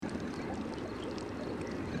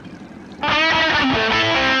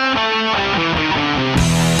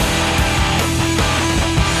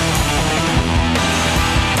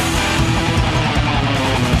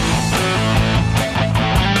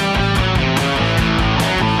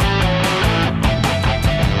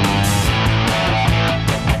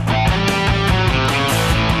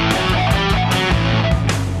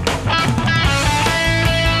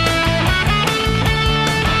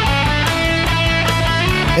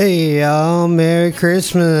Hey y'all, Merry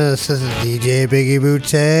Christmas. This is DJ Biggie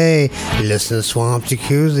Boutte. You listen to Swamp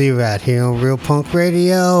Jacuzzi right here on Real Punk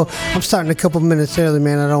Radio. I'm starting a couple minutes early,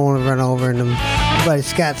 man. I don't want to run over into Buddy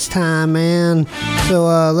Scott's time, man.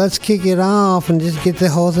 So let's kick it off and just get the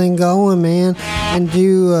whole thing going, man. And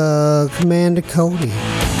do Commander Cody,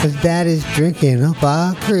 because Daddy's drinking up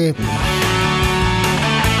our crib.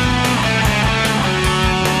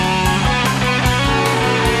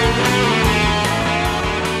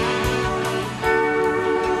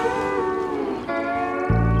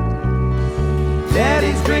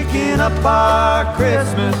 Drinking up our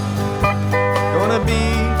Christmas. Gonna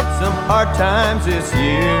be some hard times this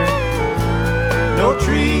year. No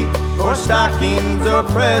tree or stockings or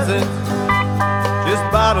presents, just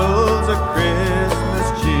bottles of Christmas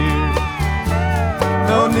cheer.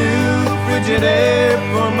 No new Frigidaire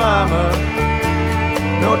for Mama,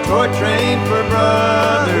 no toy train for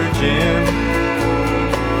Brother Jim.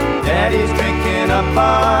 Daddy's drinking up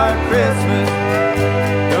our Christmas.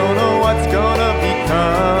 Don't know what's gonna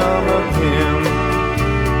become of him.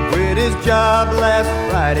 Quit his job last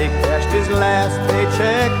Friday, cashed his last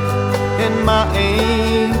paycheck, and Ma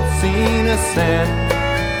ain't seen a cent.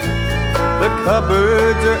 The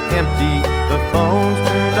cupboards are empty, the phone's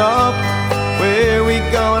turned off. Where we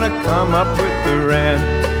gonna come up with the rent?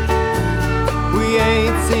 We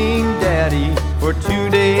ain't seen Daddy for 2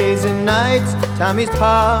 days and nights. Tommy's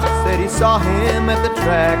pa said he saw him at the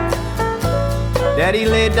track. Daddy,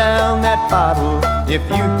 lay down that bottle. If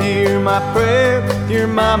you hear my prayer, your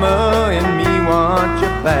mama and me want you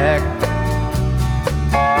back.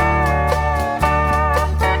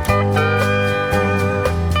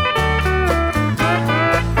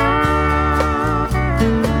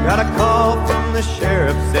 Got a call from the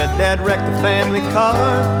sheriff, said Dad wrecked the family car.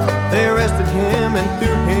 They arrested him and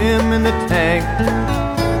threw him in the tank.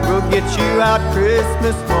 We'll get you out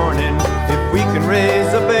Christmas morning if we can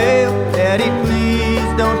raise a bail. Daddy,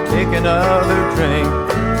 please don't take another drink.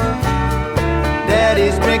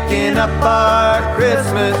 Daddy's drinking up our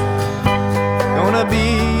Christmas. Gonna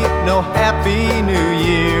be no happy new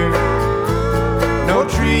year. No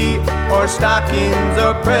tree or stockings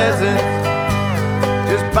or presents,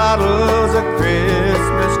 just bottles of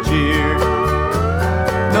Christmas cheer.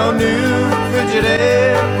 No new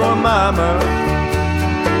Frigidaire for Mama,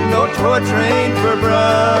 no toy train for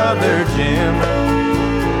Brother Jim.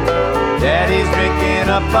 Daddy's drinking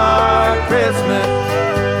up our Christmas.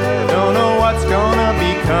 Don't know what's gonna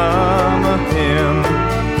become of him.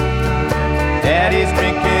 Daddy's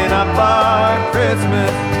drinking up our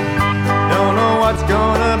Christmas. Don't know what's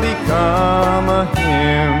gonna become of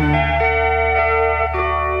him.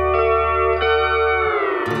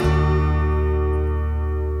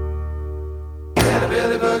 Santa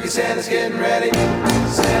Billy Boogie, Santa's getting ready.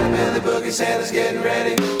 Santa Billy Boogie, Santa's getting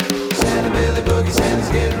ready. Santa Billy Boogie, Santa's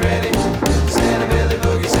getting ready. Santa Billy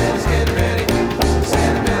Boogie, Santa's getting ready.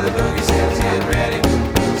 Santa Billy Boogie, Santa's getting ready.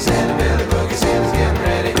 Santa Billy Boogie, Santa's getting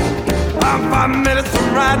ready. I'm 5 minutes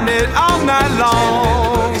from riding it all night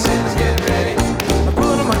long. Santa Billy Boogie, Santa's getting ready. I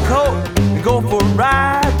put on my coat and go for a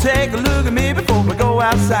ride. Take a look at me before we go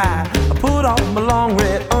outside. I put on my long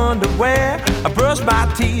red underwear. I brush my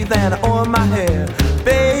teeth and I oil my hair.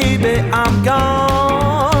 Baby, I'm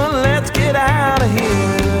gone. Let's get out of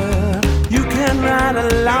here. You can ride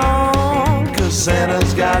along, 'cause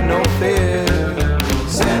Santa's got no fear.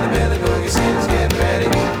 Santa Billy Boogie, Santa's getting ready.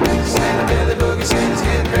 Santa Billy Boogie, Santa's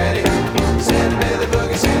getting ready. Santa Billy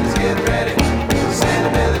Boogie, Santa's getting ready. Santa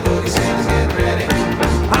Billy Boogie, Santa's getting ready.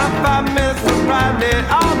 I'm 5 minutes from riding it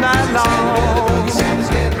all night long. Santa Billy Boogie, Santa's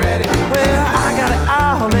getting ready. Well, I got it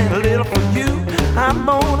all and a little for you. I'm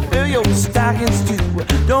gonna fill your stockings too.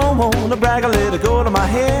 Don't wanna brag, I let it go to my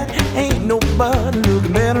head. Ain't nobody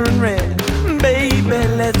looking better in red. Baby,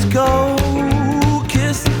 let's go.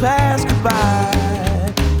 Kiss the past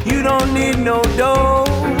goodbye. You don't need no dough,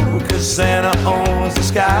 'cause Santa owns the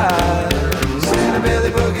sky. Santa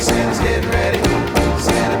Billy Boogie, Santa's getting ready.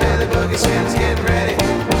 Santa Billy Boogie, Santa's getting ready.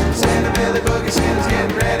 Santa Billy Boogie, Santa's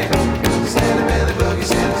getting ready. Santa Billy Boogie,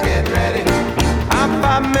 Santa's getting ready. I'm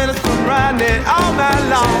 5 minutes from riding it all night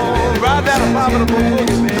long. Ride that abominable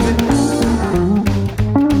boogie, baby.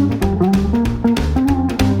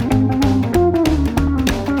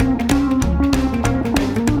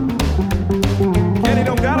 Kenny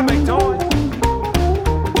don't gotta make toys.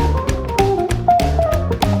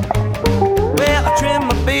 Well, I trim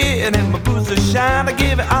my beard and my boots are shine. I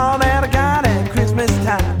give it all that I got at Christmas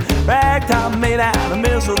time. Ragtop made out of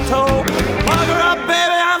mistletoe. Hug her up,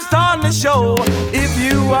 baby, I'm starting the show. If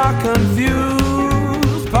you are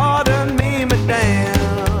confused, pardon me, madame.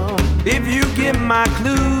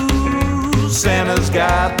 Santa's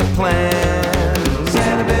got the plan.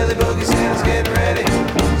 Santa Billy Boogie, Santa's getting ready.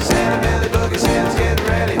 Santa Billy Boogie, Santa's getting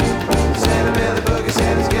ready. Santa Billy Boogie,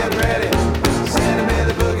 Santa's getting ready. Santa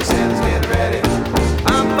Billy Boogie, Santa's getting ready.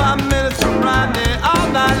 I'm 5 minutes from riding it all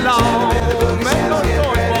night long. Make no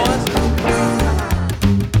choice, boys.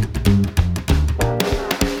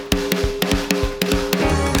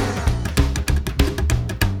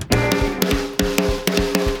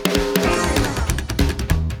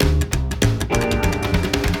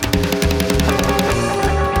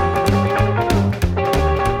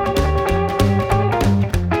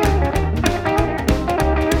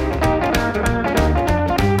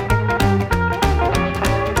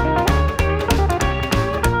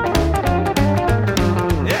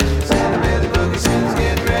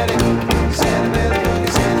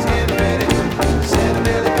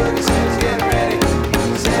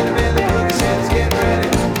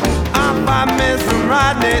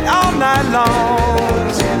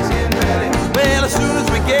 Well, as soon as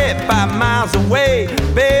we get 5 miles away,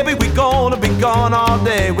 baby, we gonna be gone all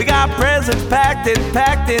day. We got presents packed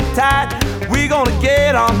in tight. We gonna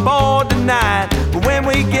get on board tonight. But when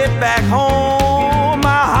we get back home,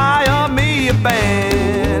 I'll hire me a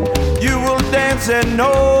band. You will dance and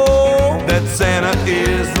know that Santa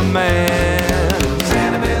is the man.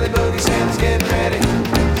 Santa Billy Boogie, Santa's getting ready.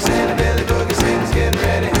 Santa Billy Boogie, Santa's getting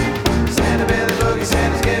ready. Santa Billy Boogie,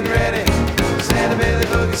 Santa's getting ready. Santa Billy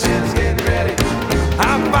Boogie, Santa's getting ready.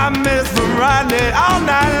 I'm 5 minutes from riding it all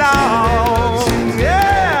night long.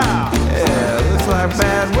 Yeah, looks like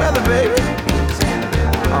bad weather, baby.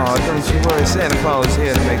 Oh, don't you worry, Santa Claus is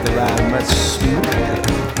here to make the ride much smoother.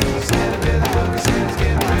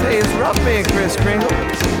 Hey, it's rough being Kris Kringle.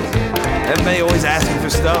 Everybody always asking for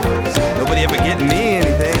stuff. Nobody ever getting me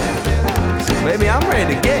anything. Baby, I'm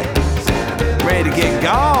ready to get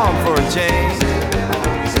gone for a change.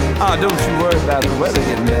 Oh, don't you worry about the weather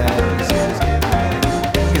getting bad.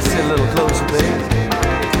 You can sit a little closer, baby.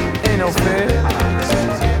 Ain't no fear.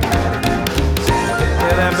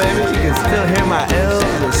 Hear that, baby? You can still hear my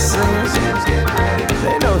elves singing.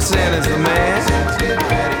 They know Santa's the man.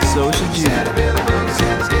 So should you.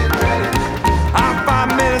 I'm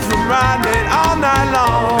 5 minutes from riding it all night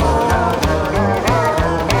long.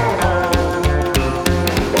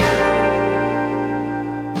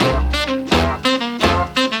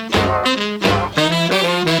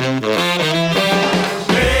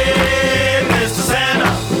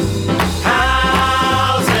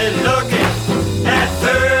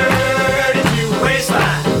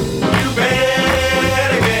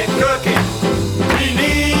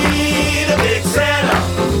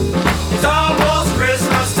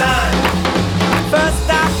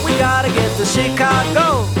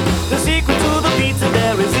 Chicago, the secret to the pizza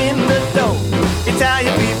there is in the dough.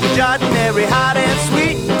 Italian people jardinary, hot and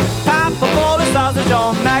sweet. Papa Bowler sausage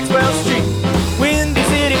on Maxwell Street. Windy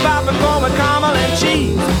City popcorn with caramel and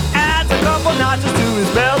cheese. Adds a couple notches to his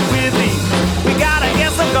belt with ease. We gotta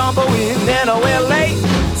get some gumbo in NOLA.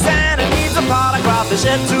 Santa needs a polygraph to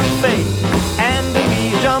shed to fade. And to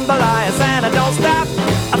be jambalaya, Santa don't stop.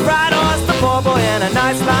 A fried oyster, poor boy, and a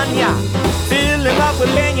nice lanyard. Fill him up with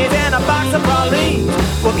beignets and a box of pralines.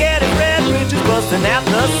 We'll get his red bridges busting at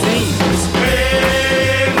the seams.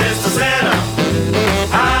 Hey, Mr. Santa,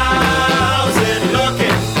 how's it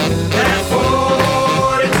looking? That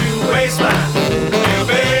 42 waistline, you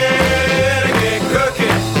better get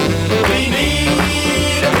cooking. We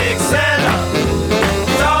need a big Santa.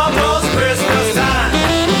 It's almost Christmas time.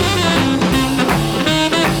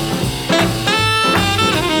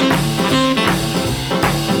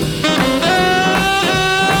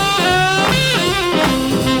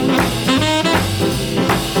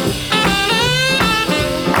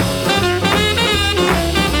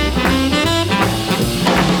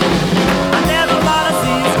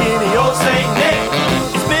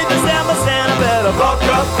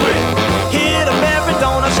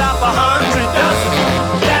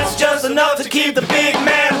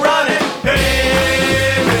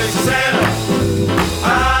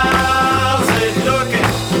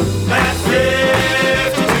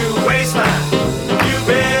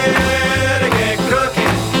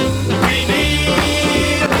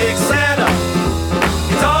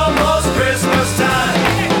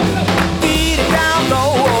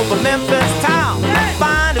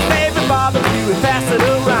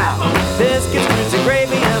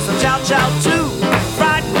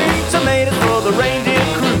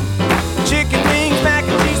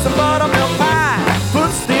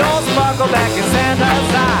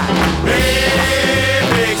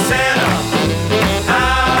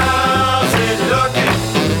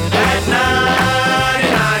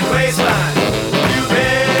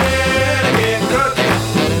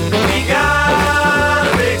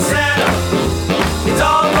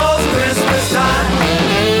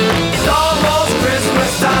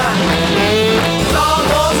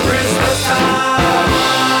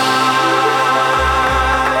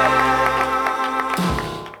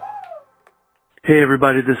 Hey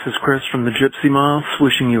everybody, this is Chris from the Gypsy Moths,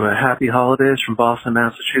 wishing you a happy holidays from Boston,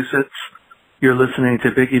 Massachusetts. You're listening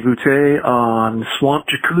to Biggie Boutte on Swamp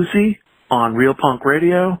Jacuzzi on Real Punk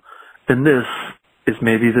Radio, and this is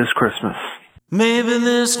Maybe This Christmas. Maybe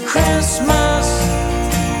this Christmas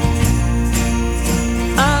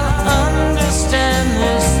I'll understand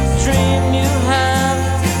this dream you have.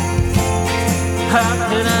 How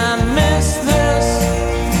could I miss this?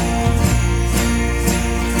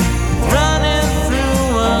 Running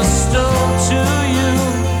through a store to you.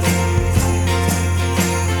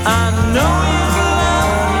 I know you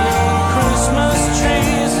love your Christmas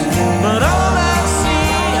trees, but all I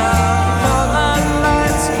see are fog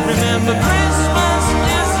lights. Remember, Christmas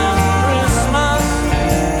isn't Christmas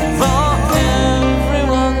for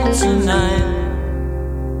everyone tonight.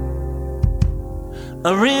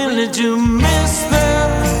 I really do miss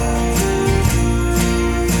them.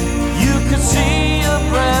 You could see your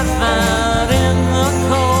breath out in the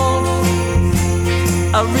cold.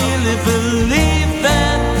 I really believe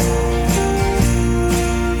that.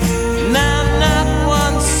 Now not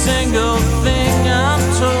one single thing I'm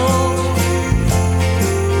told.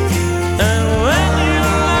 And when you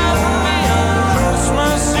left me on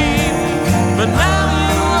Christmas Eve, but now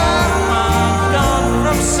you are gone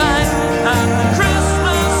from sight, and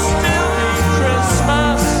Christmas still be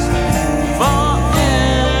Christmas for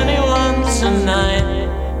anyone tonight.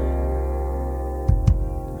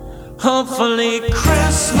 Hopefully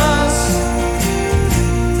Christmas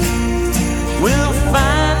will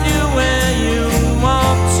find you where you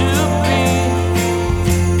want to be.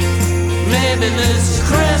 Maybe this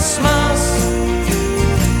Christmas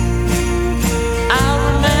I'll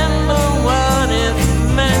remember what it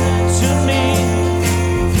meant to me.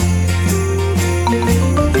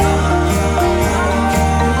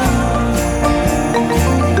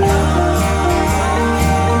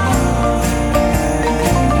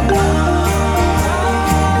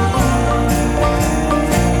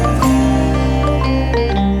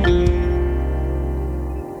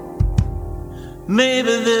 Maybe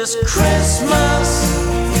this Christmas,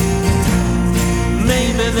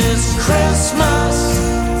 maybe this Christmas,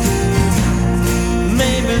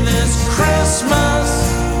 maybe this Christmas,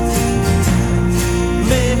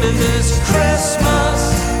 maybe this Christmas,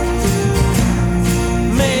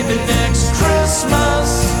 maybe next Christmas.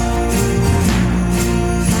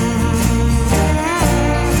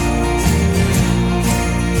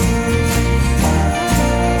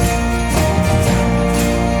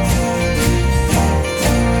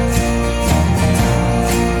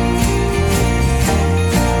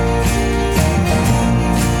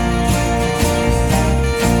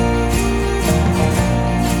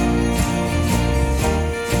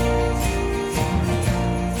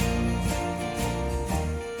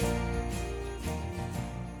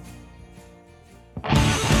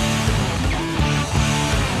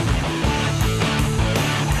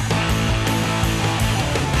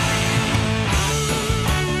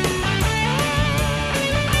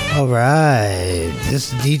 Alright,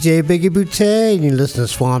 this is DJ Biggie Boutte, and you listen to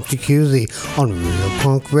Swamp Jacuzzi on Real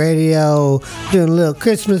Punk Radio, doing a little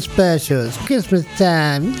Christmas special. It's Christmas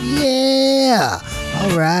time, yeah!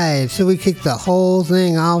 Alright, so we kicked the whole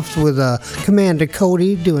thing off with Commander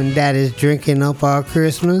Cody doing Daddy's Drinking Up Our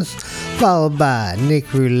Christmas, followed by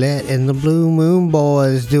Nick Roulette and the Blue Moon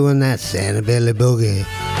Boys doing that Santa Billy Boogie.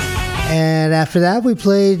 And after that, we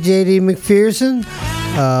played J.D. McPherson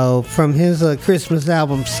from his Christmas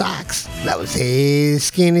album Socks. That was Hey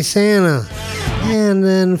Skinny Santa. And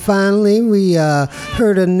then finally, we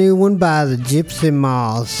heard a new one by the Gypsy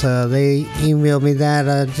Moths. They emailed me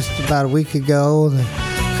that just about a week ago, the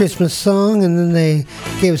Christmas song, and then they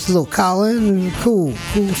gave us a little call-in. Cool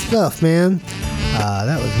stuff, man.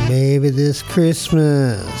 That was Maybe This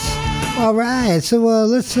Christmas. All right, so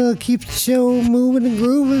let's keep the show moving and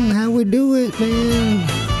grooving. How we do it, man?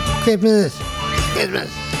 Christmas.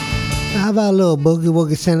 How about a little Boogie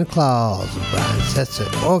Woogie Santa Claus? Brian Setzer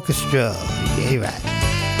Orchestra. Yeah, right.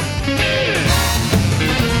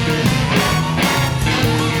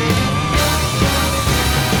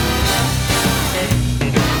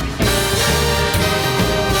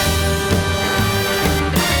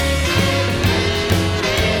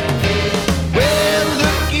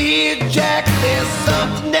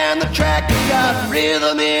 Down the track, he got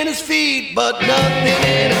rhythm in his feet, but nothing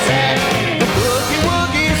in his hat. The boogie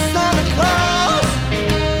woogie Santa Claus,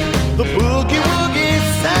 the boogie woogie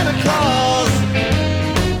Santa Claus,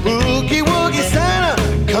 boogie woogie Santa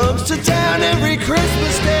comes to town every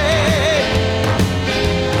Christmas day.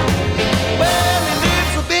 Well, he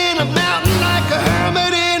lives up in a mountain like a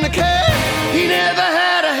hermit in a cave. He never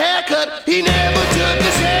had a haircut, he never took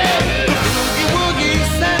his head. The boogie woogie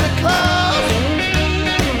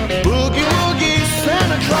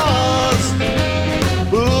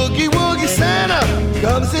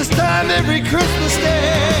Christmas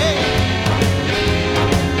Day.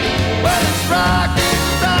 Well, it's rock,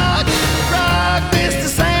 rock, rock, Mr.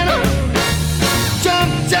 Santa.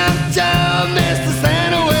 Jump, jump, jump, Mr.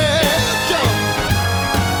 Santa. Well, jump.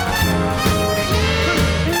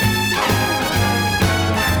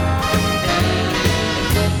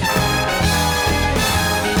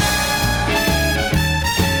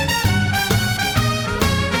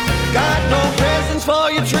 Got no presents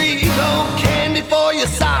for your tree, no candy for your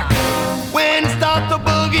sock. When it's start to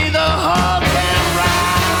boogie, the whole damn rock.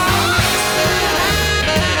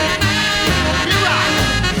 You rock.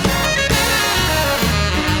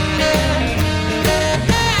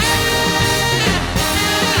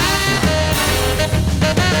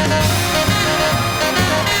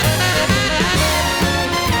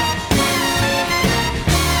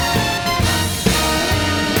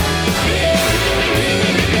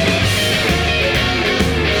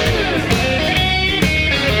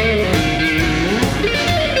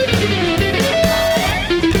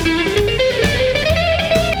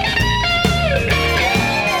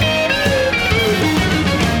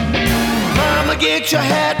 Get your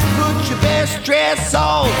hat, put your best dress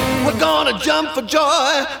on. We're gonna jump for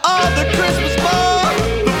joy on the Christmas ball.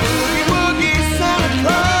 The boogie woogie Santa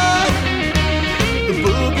Claus. The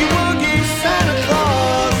boogie woogie Santa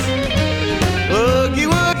Claus. Boogie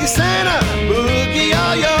woogie Santa, boogie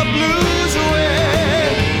all your blues away.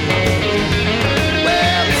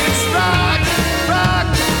 Well, it's rock, rock,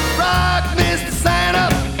 rock, Mr. Santa.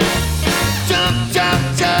 Jump, jump,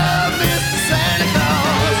 jump, Mr. Santa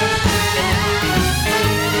Claus.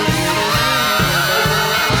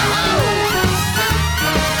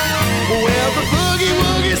 Well, the boogie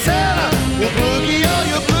woogie Santa will boogie all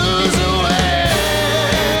your blues away.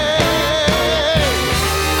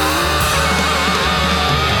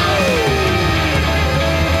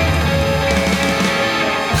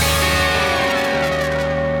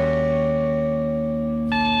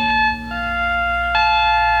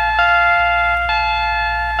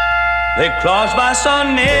 Les cloches va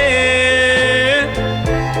sonner,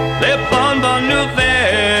 les bonnes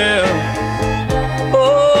nouvelles.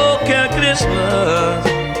 Oh, quel Christmas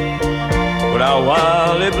without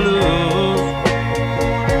wild et blues.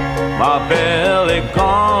 Ma belle est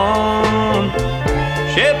grande,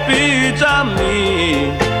 j'ai plus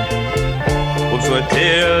d'amis pour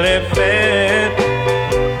souhaiter les fêtes.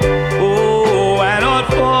 Oh, un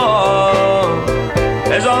autre fois,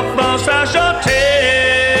 les enfants savent chanter.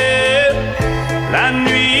 La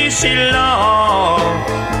nuit silence,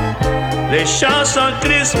 les chansons de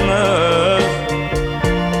Christmas,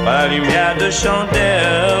 par la lumière de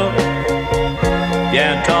chandelle.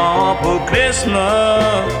 Bien temps pour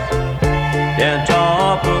Christmas, bien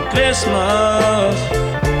temps pour Christmas.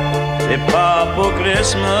 C'est pas pour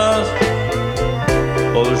Christmas,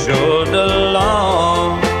 au jour de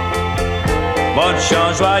l'an. Bonne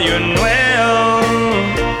chance, joyeux Noël,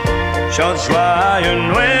 chante joyeux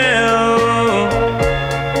Noël.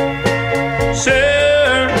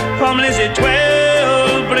 Seul comme les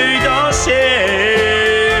étoiles brillent dans le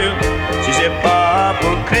ciel. Si c'est pas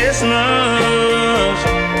pour Christmas,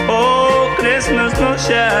 oh Christmas mon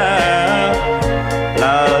cher,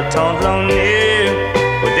 la temps de l'année,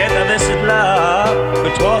 peut-être avec cela que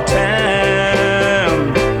toi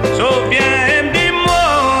t'aimes. Souviens,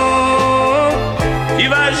 dis-moi, tu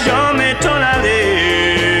vas jamais t'en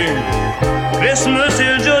aller. Christmas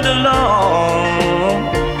c'est le jour de l'an.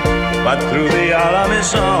 Va te trouver à la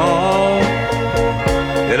maison,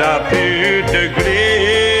 il n'y aura plus de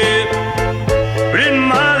gré, plus de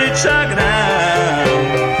mal et de chagrin,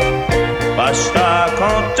 basta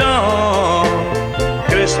content,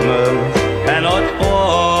 Christmas un autre fois.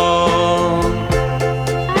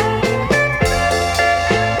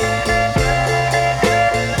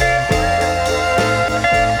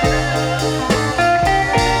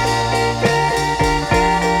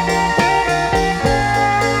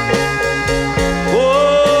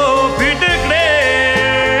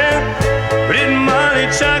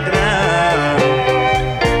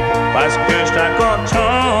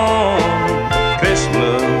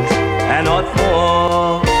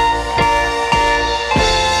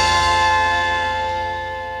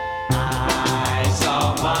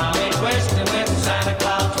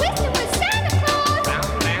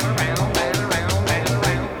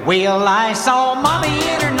 Well, I saw Mommy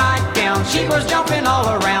in her nightgown. She was jumping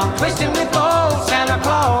all around, twisting with old Santa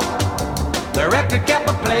Claus. The record kept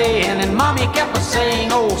a-playing and Mommy kept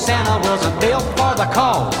a-saying old Santa wasn't built for the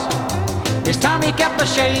cause. His tummy kept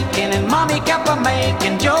a-shaking and Mommy kept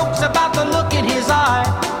a-making jokes about the look in his eye.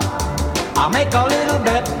 I'll make a little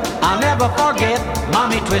bet, I'll never forget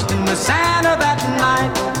Mommy twisting with Santa that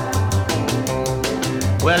night.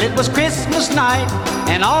 Well, it was Christmas night,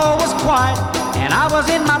 and all was quiet, and I was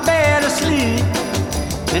in my bed asleep.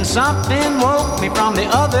 Then something woke me from the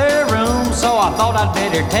other room, so I thought I'd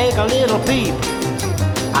better take a little peep.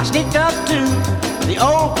 I sneaked up to the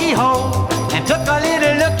old keyhole and took a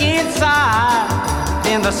little look inside.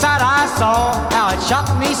 Then the sight I saw, how it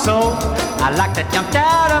shocked me so, I like to jumped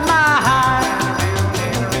out of my hide.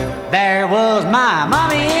 There was my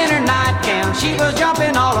mommy in her nightgown. She was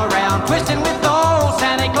jumping all around, twisting with old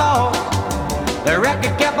Santa Claus. The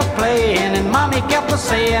record kept a-playing and mommy kept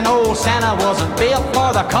a-saying old Santa wasn't built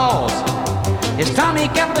for the cause. His tummy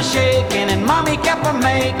kept a-shaking and mommy kept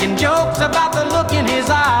a-making jokes about the look in his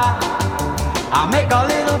eye. I'll make a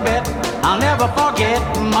little bet, I'll never forget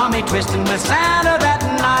mommy twisting with Santa that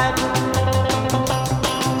night.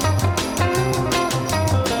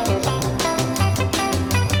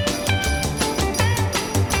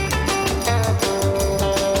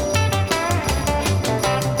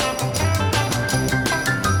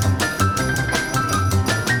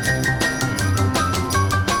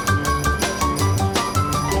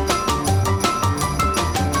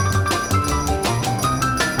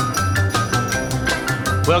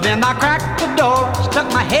 Well, then I cracked the door, stuck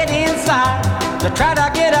my head inside to try to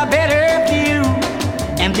get a better view.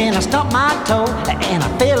 And then I stumped my toe and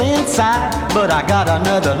I fell inside, but I got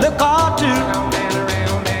another look or two.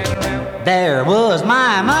 There was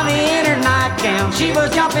my mommy in her nightgown. She was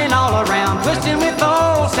jumping all around, twisting with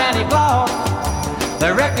old Santa Claus.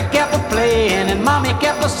 The record kept a-playing and mommy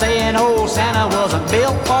kept a-saying old Santa wasn't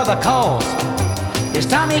built for the cause. His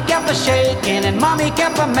tummy kept a-shaking and mommy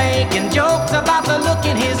kept a-making jokes about the look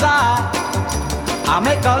in his eye. I'll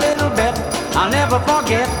make a little bet, I'll never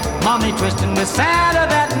forget mommy twisting with Santa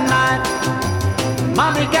that night.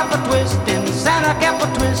 Mommy kept a-twisting, Santa kept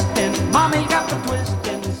a-twisting, mommy kept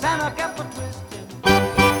a-twisting, Santa kept a-twisting.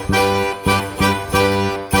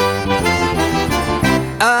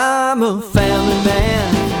 I'm a family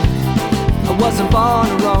man, I wasn't born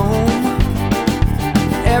to roam.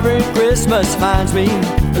 Every Christmas finds me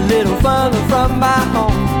a little further from my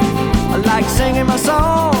home. I like singing my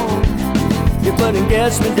song, but it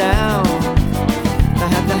gets me down. I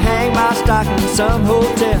have to hang my stocking in some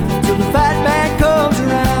hotel till the fat man comes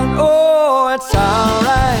around. Oh, it's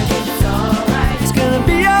alright, it's gonna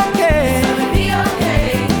be okay,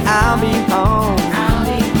 I'll be home,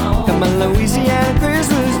 come on Louisiana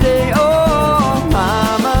Christmas Day. Oh,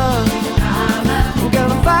 mama, I'm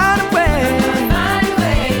gonna find a way,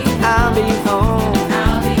 I'll be home,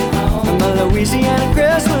 on a Louisiana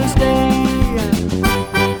Christmas Day.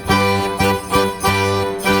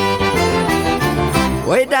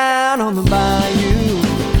 Way down on the bayou,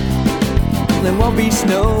 there won't be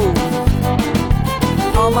snow.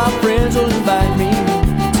 All my friends will invite me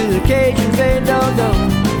to the Cajun Fado.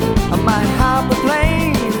 I might hop a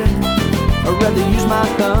plane, or rather use my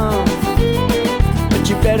thumb. But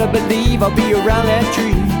you better believe I'll be around that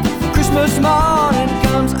tree Christmas morning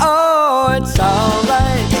comes. Oh, it's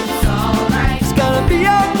alright, it's gonna be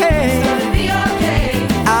okay,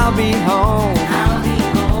 I'll be home,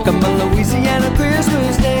 come on Louisiana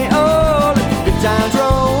Christmas Day. Oh, let the good times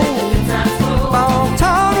roll, fall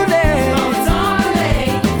today,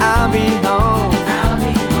 I'll be home,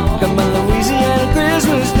 come on Louisiana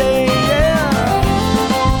Christmas Day.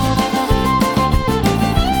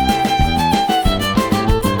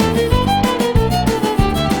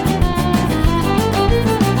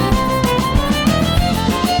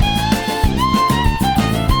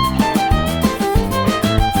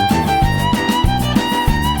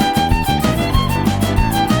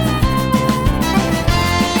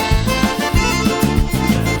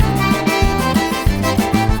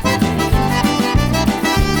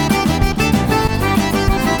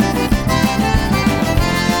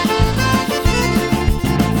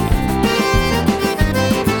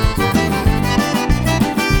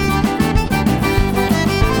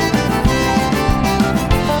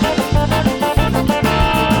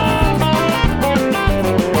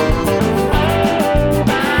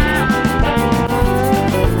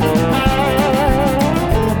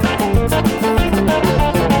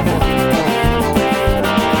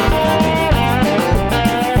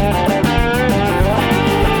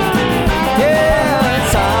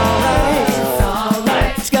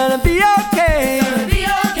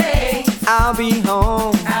 I'll be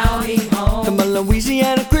home, come on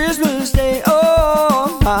Louisiana Christmas Day.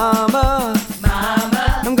 Oh, mama,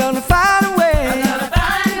 I'm gonna find a way,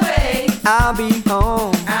 I'll be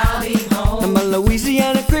home, come on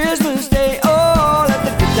Louisiana Christmas Day. Oh, let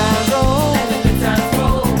the good times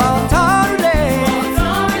roll, fall today,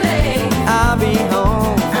 I'll be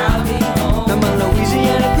home, come on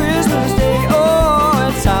Louisiana Christmas Day.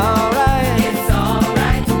 Oh, it's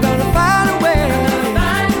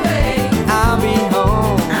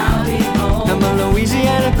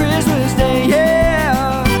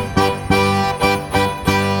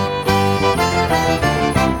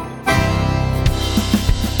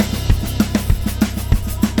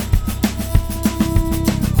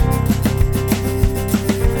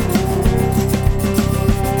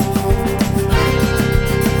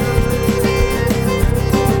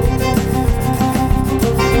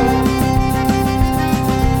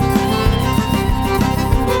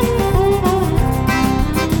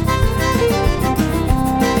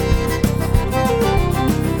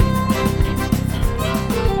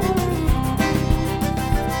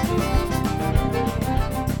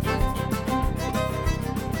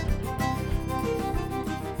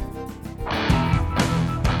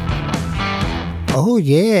Oh,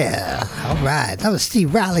 yeah. All right. That was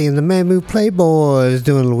Steve Riley and the Mammoth Playboys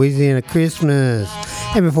doing Louisiana Christmas.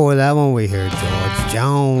 And before that one, we heard George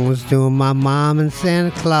Jones doing My Mom and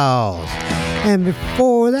Santa Claus. And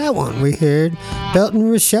before that one, we heard Belton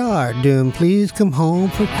Richard doing Please Come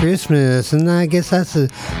Home for Christmas. And I guess that's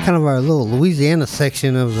kind of our little Louisiana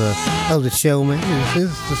section of the show, man.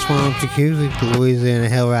 This is the Swamp Jacuzzi, the Louisiana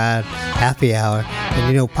Hell Ride Happy Hour.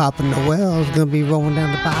 And you know, Papa Noel is going to be rolling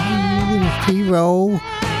down the bayou with his P-roll.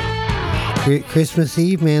 Christmas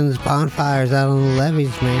Eve, man, there's bonfires out on the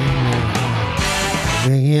levees, man.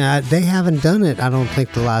 Yeah, they haven't done it, I don't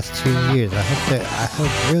think, the last 2 years. I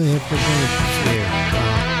really hope they're doing it this year.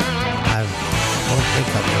 I don't think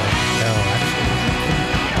I'm going to go.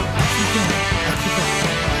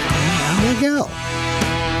 I'm going to go.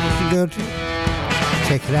 You can go too.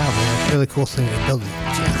 Check it out, man. It's a really cool thing to build a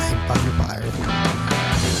giant bonfire.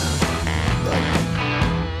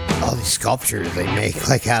 All these sculptures they make,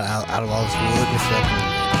 like out of all this wood and stuff.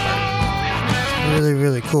 It's really,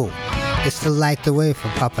 really cool. It's to light the way for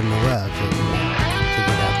Papa Noel to get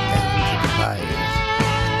out down to the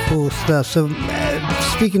bayous. Cool stuff. So,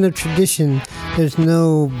 speaking of tradition, there's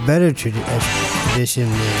no better tradition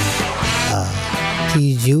than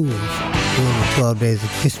T. Jules doing the 12 Days of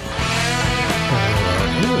Christmas.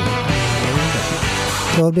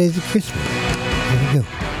 12 Days of Christmas. Here we go.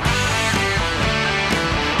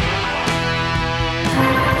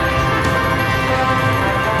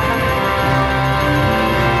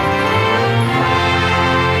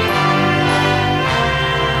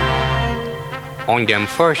 On them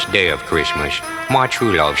first day of Christmas, my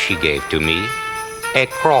true love, she gave to me a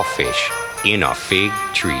crawfish in a fig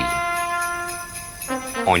tree.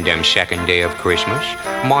 On them second day of Christmas,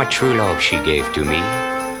 my true love, she gave to me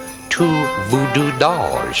 2 voodoo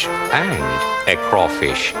dolls and a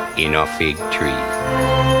crawfish in a fig tree.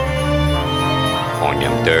 On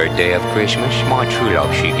them third day of Christmas, my true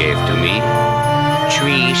love, she gave to me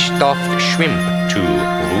 3 stuffed shrimp, 2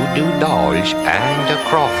 voodoo dolls and a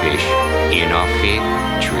crawfish in a fig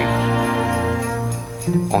tree.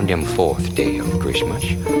 On them fourth day of Christmas,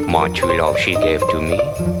 my true love, she gave to me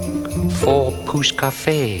 4 Pouce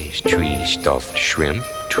Cafés, 3 stuffed shrimp,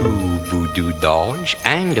 2 voodoo dolls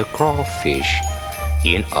and a crawfish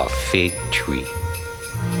in a fig tree.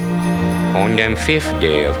 On them fifth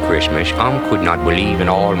day of Christmas, could not believe in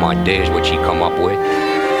all my days what she come up with.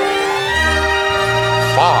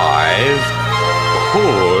 5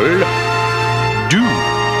 whole do.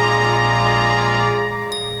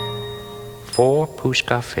 4 Pouce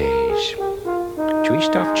Cafés, 3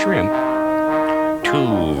 stuffed shrimp,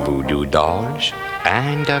 2 voodoo dolls,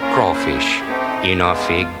 and a crawfish in a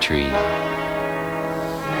fig tree.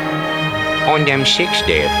 On them sixth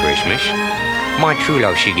day of Christmas, my true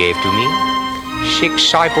love, she gave to me 6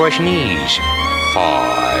 cypress knees,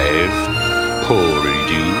 5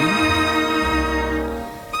 pouldu,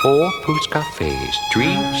 4 Pouce Cafés,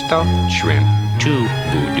 3 stuffed shrimp, 2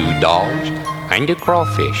 voodoo dolls, and a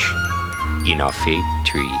crawfish in a fig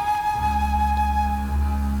tree.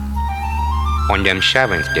 On them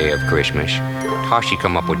seventh day of Christmas, how she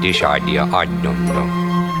come up with this idea, I don't know.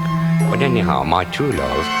 But anyhow, my true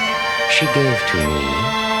love, she gave to me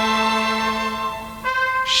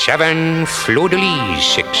 7 fleur-de-lis,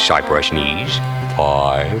 6 cypress knees,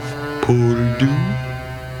 5 pouldu,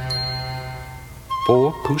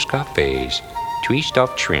 4 Pouce Cafés, 3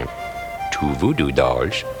 stuffed shrimp, 2 voodoo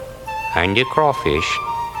dolls, and a crawfish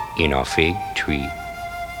in a fig tree.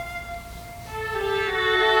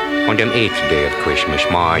 On them 8th day of Christmas,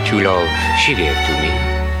 my true love, she gave to me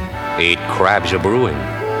 8 crabs a-brewing,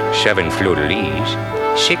 7 fleur-de-lis,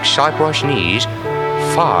 6 cypress knees,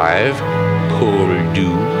 5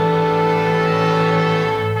 pouldu,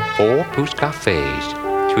 4 Pouce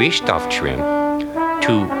Cafés, 3 stuffed shrimp,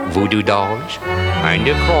 2 voodoo dolls, and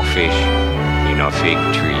a crawfish in a fig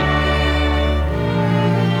tree.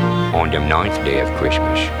 On the 9th day of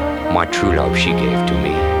Christmas, my true love, she gave to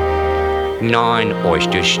me 9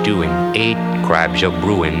 oysters stewing, 8 crabs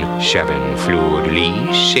a-brewing, 7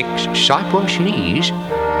 fleur-de-lis, 6 cypress knees,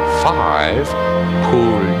 5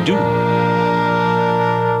 pouldu,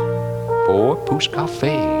 4 Pouce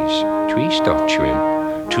Cafés, 3 stuffed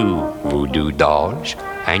shrimp, 2 voodoo dolls,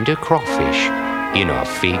 and a crawfish in a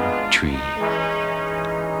fig tree.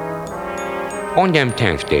 On them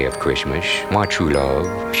 10th day of Christmas, my true love,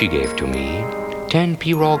 she gave to me 10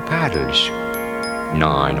 pirogue paddles,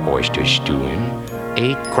 9 oysters stewing,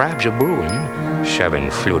 8 crabs a-brewing, 7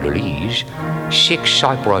 fleur-de-lis, 6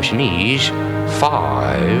 cypress knees,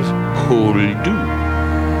 5 pouldu,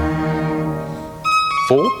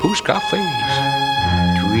 4 Pouce Cafés,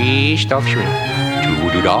 3 stuffed shrimp, 2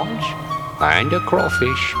 voodoo dolls, and a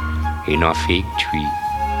crawfish in a fig tree.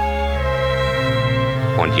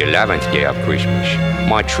 On the 11th day of Christmas,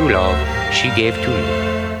 my true love, she gave to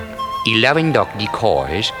me 11 duck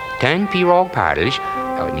decoys, 10 pirogue paddles,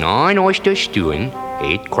 9 oysters stewing,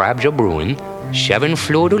 8 crabs a brewing, 7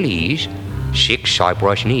 fleur-de-lis, 6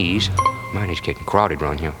 cypress knees. Man, it's getting crowded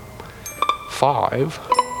around here. 5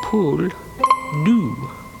 poule du.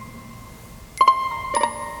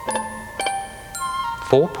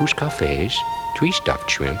 4 pousse cafés, 3 stuffed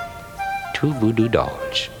shrimp, 2 voodoo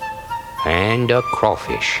dolls, and a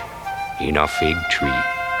crawfish in a fig tree.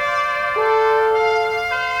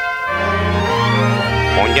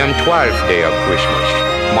 On them 12th day of Christmas,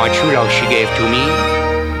 my true love she gave to me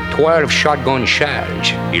 12 shotgun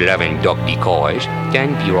shells, 11 duck decoys,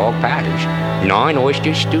 10 pirogue paddles, 9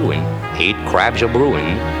 oysters stewing, 8 crabs a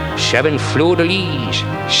brewing, 7 fleur-de-lis,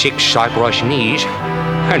 6 cypress knees,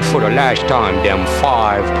 and for the last time, them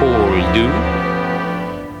 5 poule du,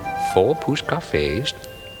 4 pousse cafés,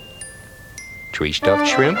 3 stuffed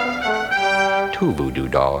shrimp, 2 voodoo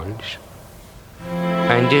dolls,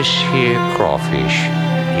 and this here crawfish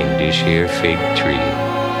in this here fig tree.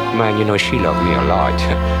 Man, you know, she loved me a lot.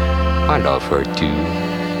 I love her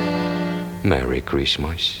too. Merry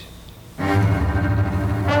Christmas.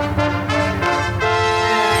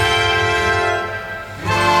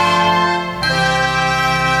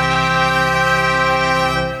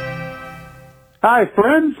 Hi,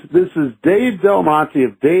 friends. This is Dave Del Monte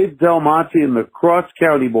of Dave Del Monte and the Cross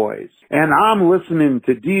County Boys. And I'm listening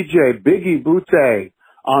to DJ Biggie Butte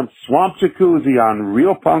on Swamp Jacuzzi on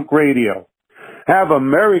Real Punk Radio. Have a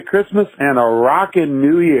Merry Christmas and a rockin'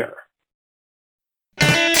 New Year.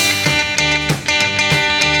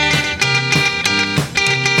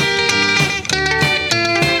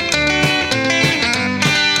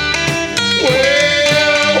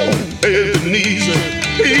 Well, Ebenezer,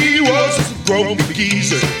 he was a grumpy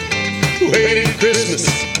geezer who hated Christmas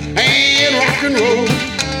and rock and roll.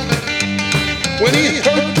 When he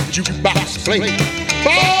heard the jukebox play,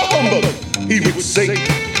 "Bumble," he would say.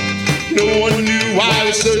 No one knew why he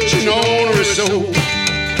was such an ornery soul.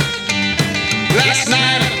 Last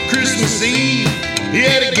night on Christmas Eve, he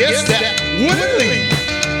had a guest that wouldn't leave.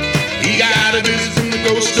 He got a visit from the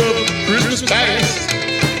ghost of Christmas past.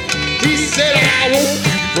 He said, "I woke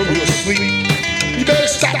you from your sleep. You better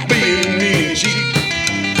stop being mean and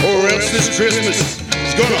cheap, or else this Christmas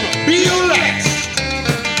is gonna be your last."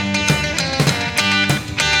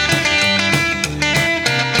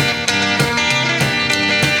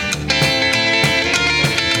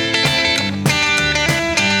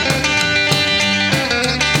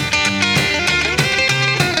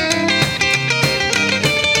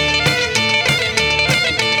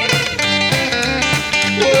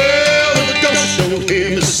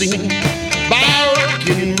 By a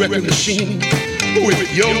rockin' record machine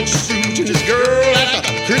with young Scrooge and his girl at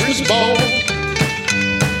the Christmas ball.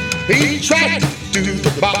 He tried to do the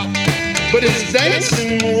bop, but his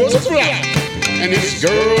dancing was flop, and his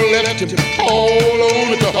girl left him all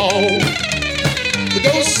alone at the hall. The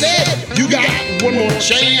ghost said, "You got one more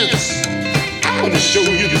chance. I want to show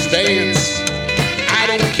you this dance. I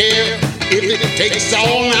don't care if it takes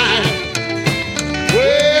all night."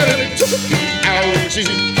 Well, it took an hour or two,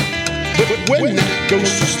 but when that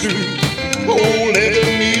ghost was through, old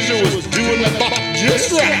Ebenezer was doing the bop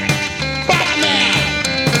just right. Bop now!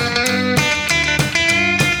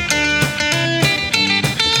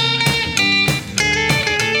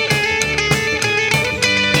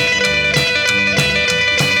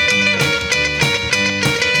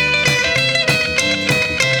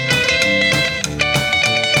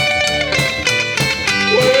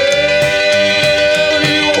 Well,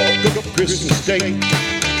 he woke up Christmas Day,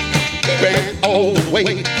 ran all the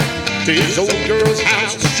way to his old girl's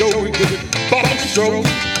house to show her good bop and stroll.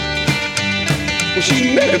 Well,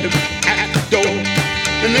 she met him at the door,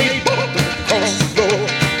 and they bopped across the floor.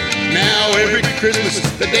 Now every Christmas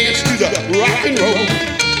they dance to the rock and roll.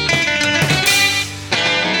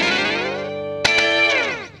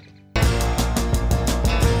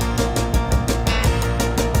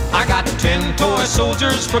 I got 10 toy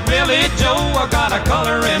soldiers for Billy Joe. I got a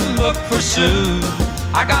coloring book for Sue.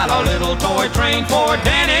 I got a little toy train for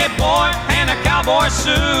Danny Boy and a cowboy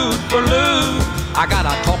suit for Lou. I got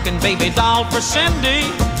a talking baby doll for Cindy.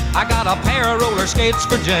 I got a pair of roller skates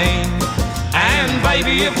for Jane. And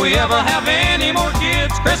baby, if we ever have any more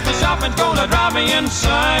kids, Christmas shopping's gonna drive me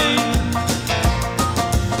insane.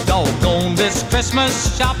 Doggone this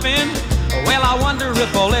Christmas shopping, well, I wonder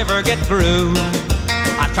if I'll ever get through.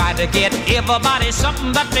 I tried to get everybody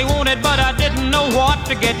something that they wanted, but I didn't know what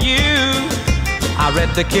to get you. I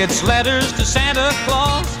read the kids' letters to Santa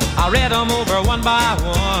Claus, I read them over one by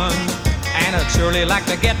one, and I'd surely like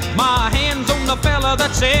to get my hands on the fella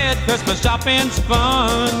that said Christmas shopping's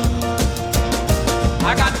fun.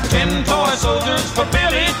 I got 10 toy soldiers for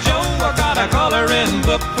Billy Joe. I got a coloring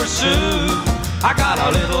book for Sue. I got a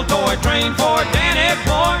little toy train for Danny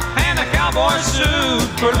Boy and a cowboy suit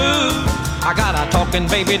for Lou. I got a talking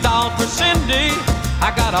baby doll for Cindy.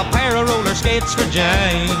 I got a pair of roller skates for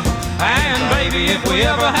Jane. And baby, if we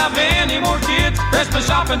ever have any more kids, Christmas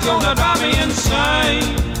shopping's gonna drive me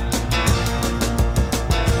insane.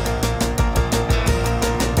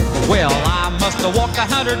 Well, I must have walked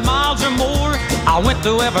 100 miles or more. I went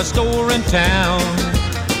to every store in town.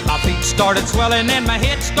 My feet started swelling and my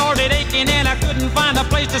head started aching, and I couldn't find a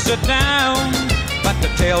place to sit down. But to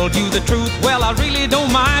tell you the truth, well, I really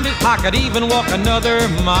don't mind it. I could even walk another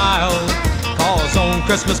mile. 'Cause on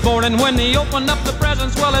Christmas morning when they open up the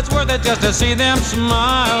presents, well, it's worth it just to see them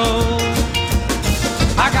smile.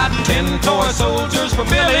 I got 10 toy soldiers for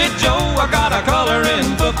Billy Joe. I got a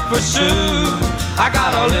coloring book for Sue. I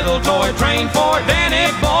got a little toy train for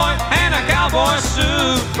Danny Boy and a cowboy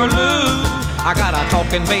suit for Lou. I got a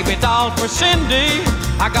talking baby doll for Cindy.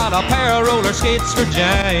 I got a pair of roller skates for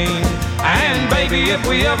Jane. And baby, if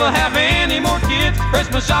we ever have any more kids,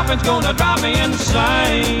 Christmas shopping's gonna drive me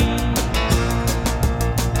insane.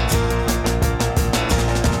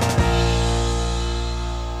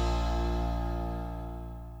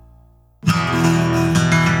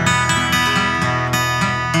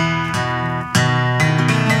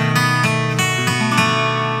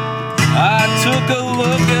 Took a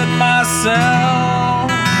look at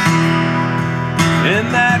myself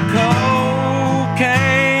in that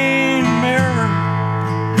cocaine mirror,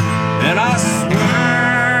 and I swear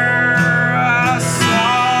I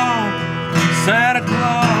saw Santa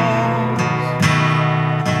Claus,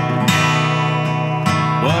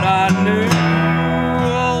 but I knew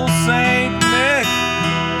old Saint Nick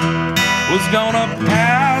was gonna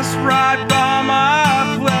pass right by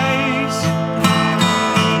my place,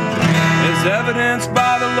 as evidenced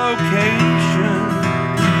by the location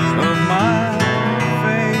of my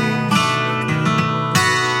face.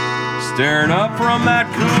 Staring up from that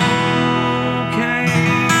cocaine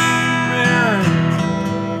mirror,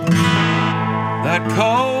 that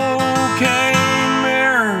cocaine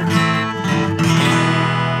mirror,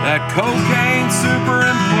 that cocaine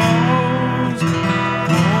superimposed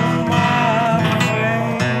on my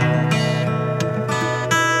face,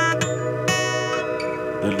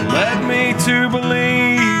 that led me to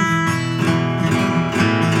believe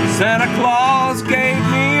Santa Claus gave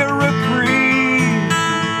me a reprieve.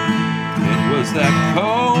 It was that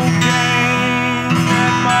cocaine,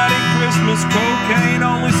 that mighty Christmas cocaine,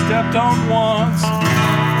 only stepped on once.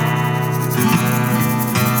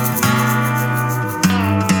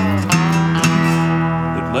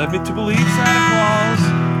 That led me to believe Santa Claus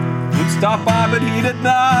would stop by, but he did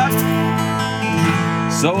not.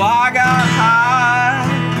 So I got high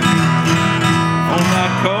on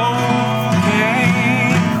that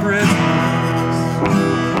cocaine Christmas.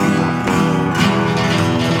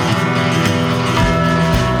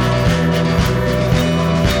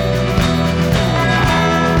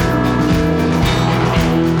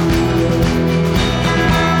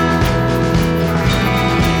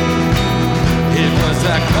 It was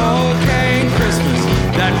that cocaine Christmas,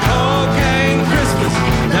 that cocaine Christmas,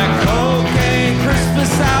 that cocaine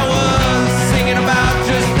Christmas I was singing about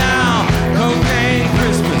just now. Cocaine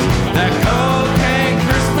Christmas, that cocaine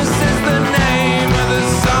Christmas is the name of the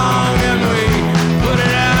song, and we put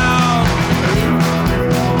it out.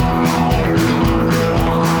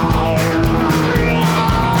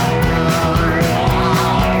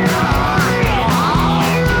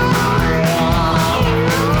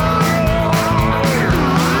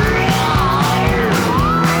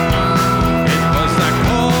 It was that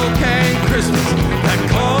cocaine Christmas, that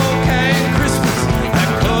cocaine Christmas, that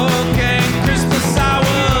cocaine Christmas I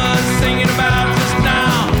was singing about just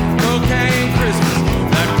now. Cocaine Christmas,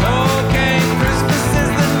 that cocaine Christmas is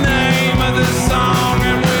the name of the song,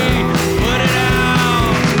 and we put it out.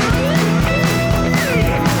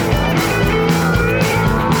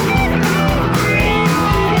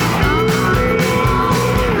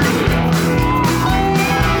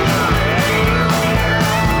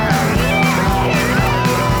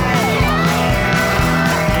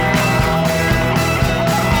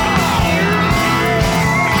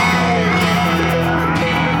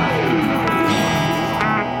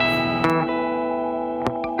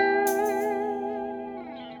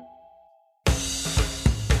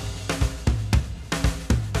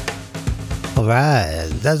 All right,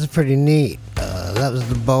 that's pretty neat. That was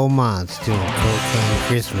the Beaumonts doing Cocaine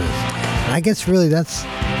Christmas. And I guess really that's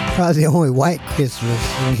Probably the only white Christmas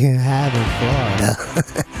you can have in Florida.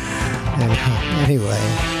 And, anyway,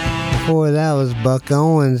 before that was Buck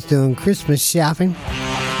Owens doing Christmas shopping.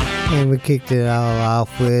 And we kicked it all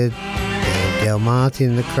off with Dave Del Monte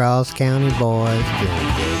and the Cross County Boys doing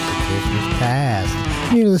Ghost of Christmas Past.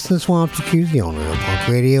 You're listening to Swamp Jacuzzi on Real Punk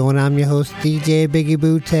Radio, and I'm your host, DJ Biggie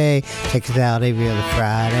Bootay. Check us out every other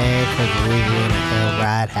Friday for the Louisiana Hell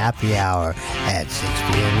Ride Happy Hour at 6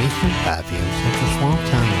 p.m. Eastern, 5 p.m. Central Swamp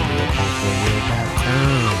Time at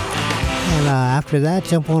RealPunkRadio.com. And after that,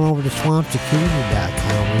 jump on over to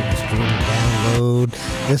SwampJacuzzi.com where you can stream and download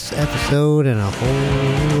this episode and a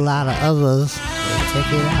whole lot of others.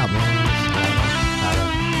 Check it out, man.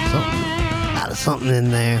 There's a lot of something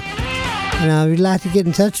in there. And if you'd like to get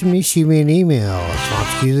in touch with me, shoot me an email at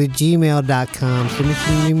swampjacuzzi@gmail.com. Send me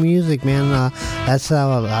some new music, man. That's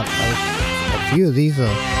how a few of these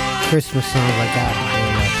are Christmas songs I got.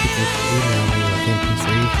 People email me like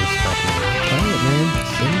MP3s and stuff. And I play it, man.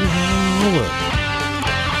 Send it over.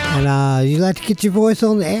 And you'd like to get your voice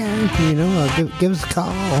on the air, you know, give us a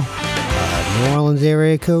call. New Orleans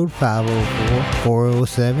area code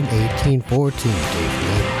 504-407-1814. Take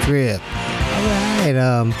a trip. All right,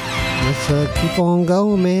 let's keep on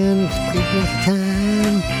going, man. It's Christmas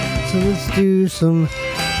time. So let's do some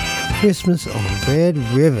Christmas on Red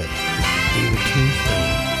River. David Tombstone.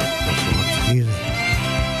 That's what I'm using.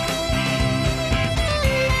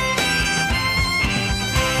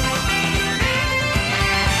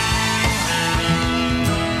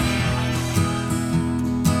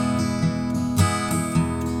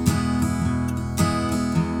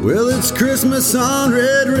 Well, it's Christmas on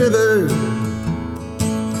Red River,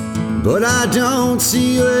 but I don't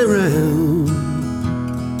see you around.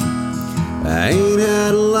 I ain't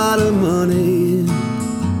had a lot of money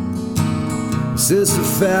since the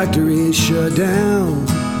factory shut down.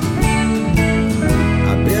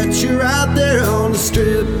 I bet you're out there on the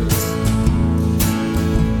strip,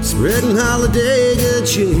 spreading holiday good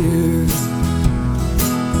cheer,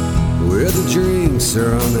 where the drinks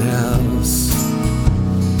are on the house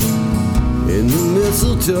and the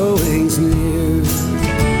mistletoe hangs near.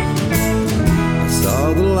 I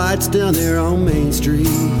saw the lights down there on Main Street,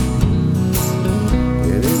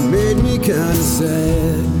 and it made me kinda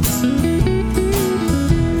sad,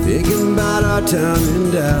 thinking about our time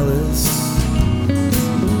in Dallas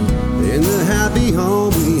and the happy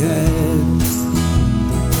home we had.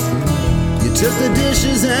 You took the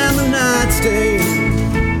dishes and the nightstand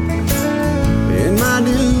and my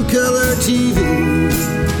new color TV,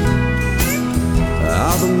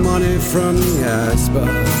 all the money from the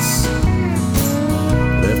icebox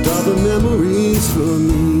left all the memories for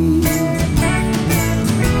me.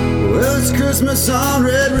 Well, it's Christmas on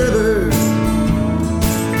Red River,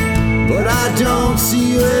 but I don't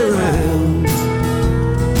see you around.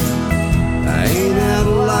 I ain't had a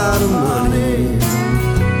lot of money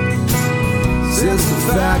since the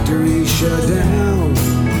factory shut down.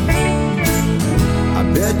 I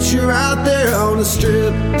bet you're out there on the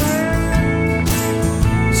strip,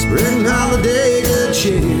 spreading holiday good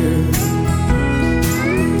cheer,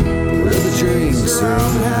 where the drinks are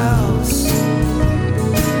on the house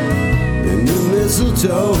and the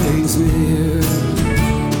mistletoe hangs near.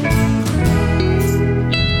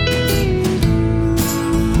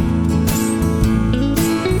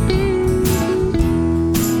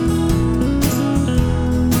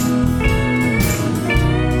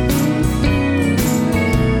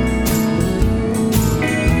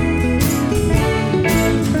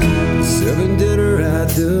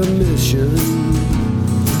 The mission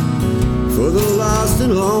for the lost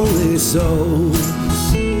and lonely souls,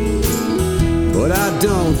 but I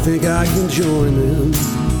don't think I can join them.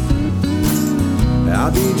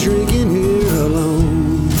 I'll be drinking here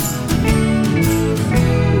alone.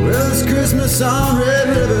 Well, it's Christmas on Red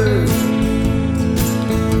River,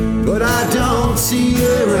 but I don't see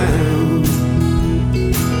you around.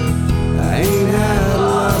 I ain't had a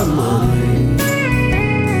lot of money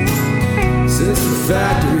since the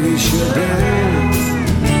factory shut down.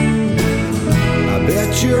 I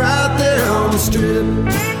bet you're out there on the strip,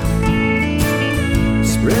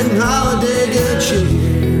 spreading holiday good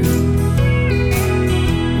cheer,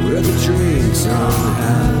 where the drinks are on the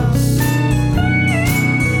house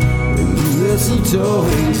and the mistletoe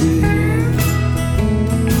hangs near,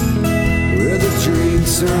 where the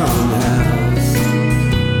drinks are on the house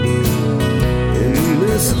and the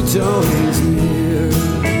mistletoe hangs near.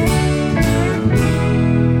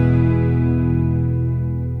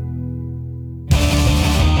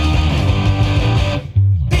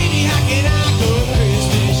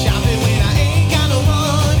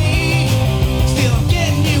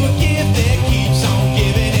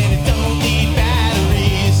 Giving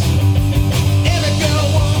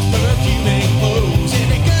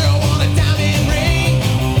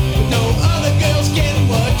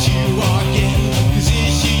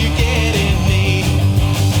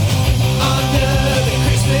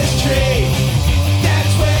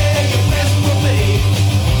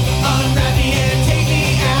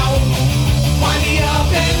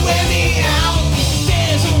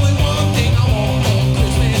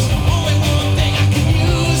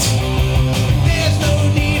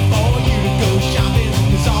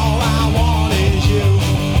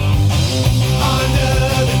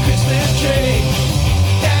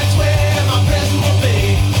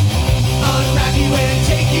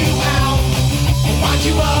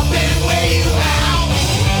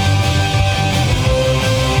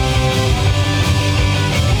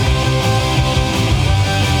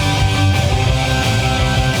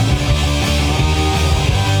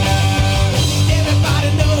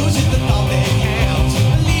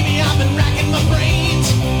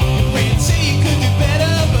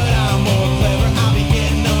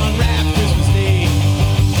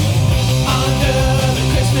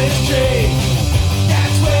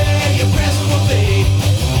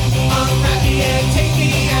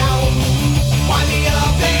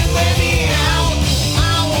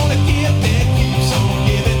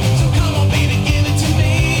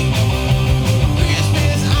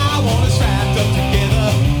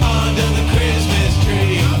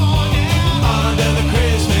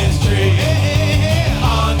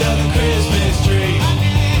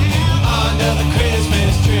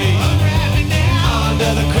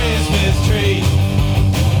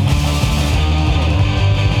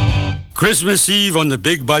Christmas Eve on the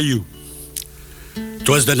Big Bayou.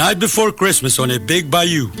 'Twas the night before Christmas on a big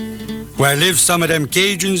bayou, where live some of them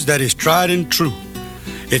Cajuns that is tried and true.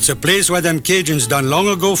 It's a place where them Cajuns done long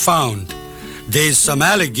ago found. There's some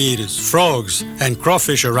alligators, frogs, and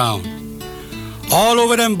crawfish around. All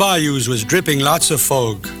over them bayous was dripping lots of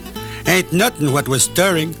fog. Ain't nothing what was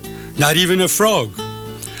stirring, not even a frog.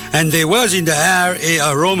 And there was in the air a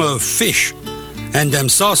aroma of fish, and them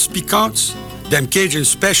sauce piquants, them Cajun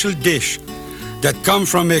special dish, that come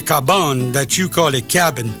from a cabane that you call a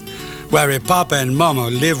cabin, where a papa and mama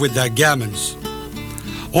live with their gammons.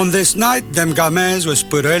 On this night, them gamins was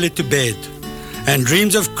put early to bed, and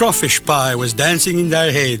dreams of crawfish pie was dancing in their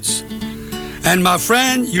heads. And my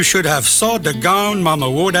friend, you should have saw the gown mama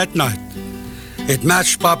wore that night. It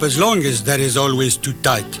matched papa's longest that is always too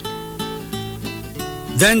tight.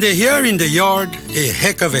 Then they hear in the yard a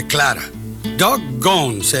heck of a clatter.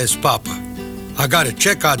 Doggone, says papa. I gotta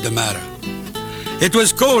check out the matter. It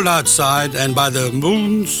was cold outside, and by the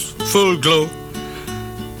moon's full glow,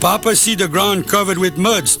 Papa see the ground covered with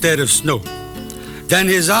mud instead of snow. Then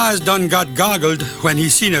his eyes done got goggled when he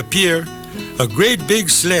seen appear a great big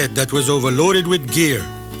sled that was overloaded with gear.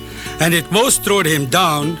 And it most throwed him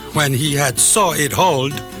down when he had saw it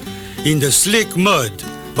hauled in the slick mud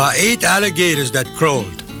by 8 alligators that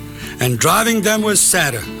crawled. And driving them was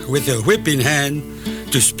Santa with a whip in hand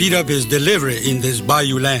to speed up his delivery in this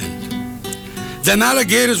bayou land. Them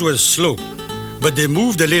alligators were slow, but they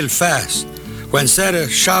moved a little fast when Santa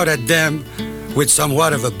shouted at them with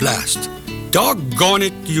somewhat of a blast. Doggone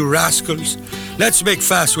it, you rascals, let's make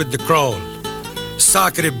fast with the crawl.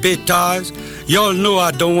 Sacre bêtas, y'all know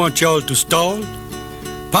I don't want y'all to stall.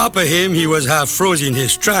 Papa him, he was half frozen in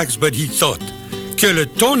his tracks, but he thought, que le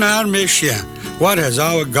tonnerre mes chiens, what has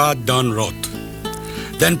our God done wrought?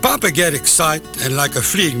 Then Papa get excited, and like a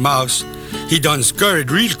fleeing mouse, he done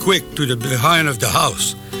scurried real quick to the behind of the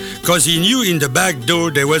house, 'cause he knew in the back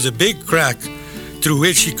door there was a big crack through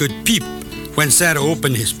which he could peep when Santa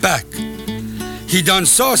opened his pack. He done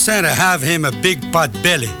saw Santa have him a big pot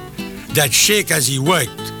belly that shake as he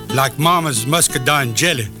worked like mama's muscadine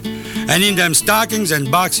jelly. And in them stockings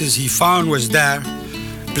and boxes he found was there,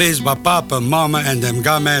 placed by Papa, Mama, and them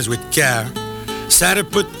gamins with care, Santa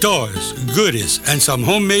put toys, goodies, and some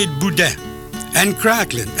homemade boudin, and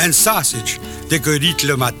crackling and sausage they could eat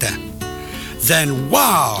le matin. Then,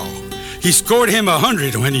 wow! He scored him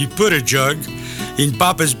 100 when he put a jug in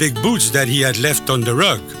Papa's big boots that he had left on the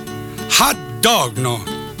rug. Hot dog, no,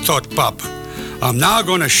 thought Papa. I'm now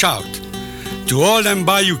gonna shout to all them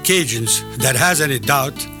Bayou Cajuns that has any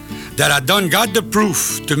doubt that I done got the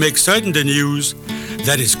proof to make certain the news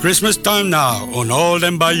that it's Christmas time now on all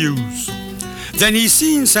them bayous. Then he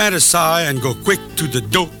seen Santa sigh and go quick to the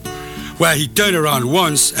door, where he turned around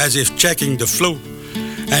once as if checking the flow.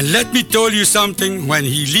 And let me tell you something, when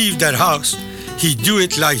he leave that house, he do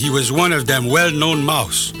it like he was one of them well-known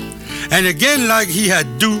mouse. And again like he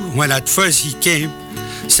had do when at first he came,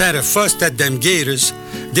 Santa fussed at them gators,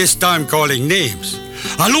 this time calling names.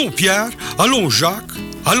 Allons Pierre, allons Jacques,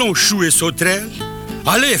 allons Chou et Sauterelle,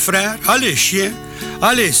 allez frère, allez chien,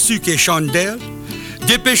 allez sucre et chandelle.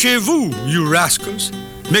 Dépêchez-vous, you rascals,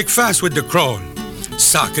 make fast with the crawl.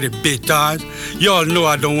 Sacre bêtas, y'all know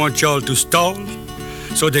I don't want y'all to stall.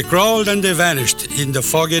 So they crawled and they vanished in the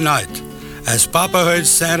foggy night, as Papa heard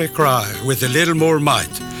Santa cry with a little more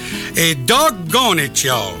might. A doggone it,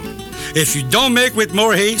 y'all. If you don't make with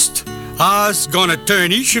more haste, I's gonna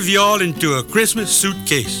turn each of y'all into a Christmas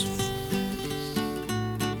suitcase.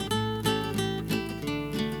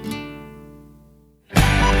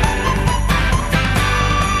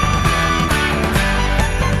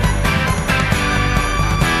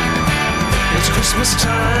 It's Christmas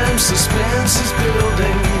time, suspense is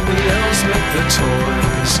building. The elves make the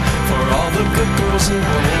toys for all the good girls and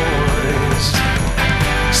boys.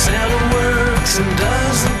 Santa works and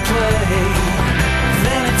doesn't play.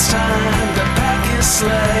 Then it's time to pack his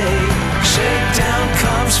sleigh. Shakedown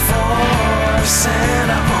comes for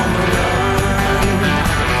Santa on the run.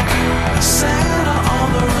 Santa on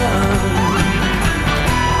the run.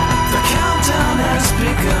 The countdown has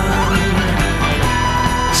begun.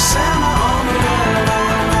 Santa on the run.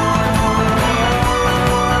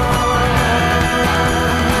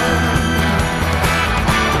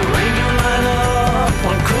 The reindeer line up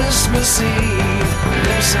on Christmas Eve.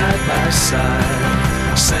 They're side by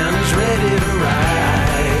side. Santa's ready to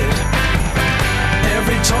ride.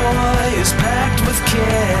 Every toy is packed with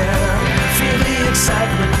care. Feel the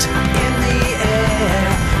excitement in the air.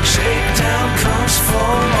 Shakedown comes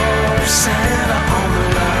for Santa on the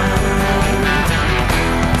run.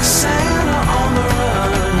 Santa on the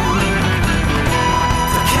run.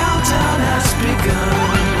 The countdown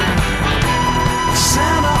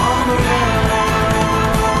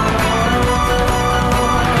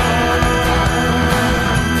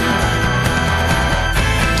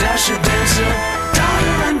Ranger,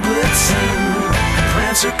 Donner and Blitzen,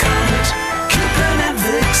 Prancer, Comet, Cupid and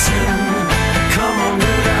Vixen. Come on,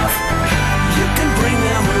 Rudolph, you can bring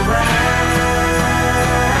them around.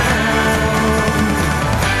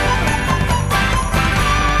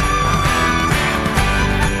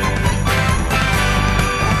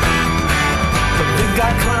 The big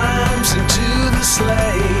guy climbs into the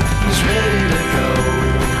sleigh, he's ready to go.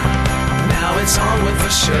 Now it's on with the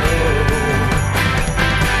show.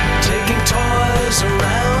 Taking toys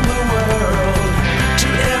around the world to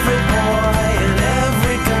every boy and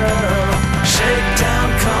every girl. Shakedown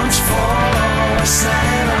comes for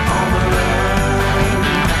Santa on the run.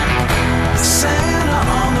 Santa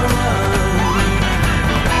on the run.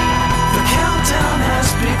 The countdown has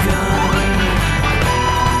begun.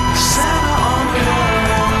 Santa on the run.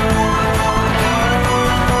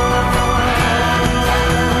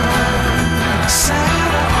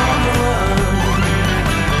 Santa on the run.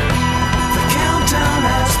 The countdown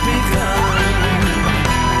has begun.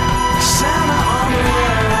 Santa on the run.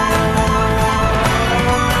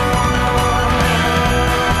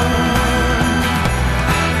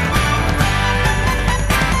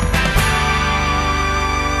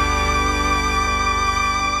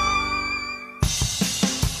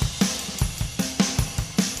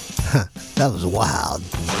 That was wild.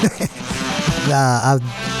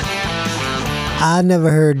 I never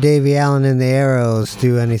heard Davy Allen and the Arrows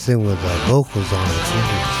do anything with vocals on it.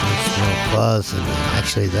 It's no buzz, and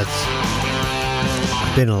actually that's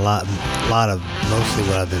been a lot of mostly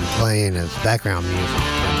what I've been playing as background music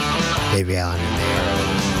from Davy Allen and the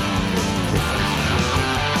Arrows.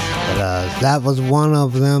 But that was one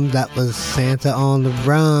of them. That was Santa on the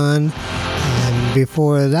Run. And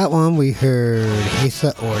before that one, we heard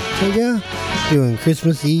Asa Ortega doing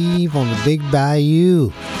Christmas Eve on the Big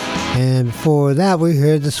Bayou. And before that, we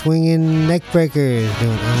heard the Swinging Neckbreakers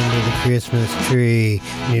doing Under the Christmas Tree.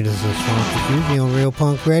 You listen to Swamp Jacuzzi on Real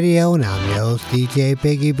Punk Radio, and I'm your host, DJ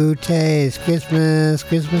Biggie Boutte. It's Christmas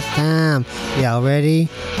time. Y'all ready?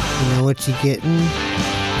 You know what you're getting?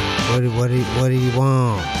 What do you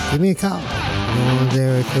want? Give me a call.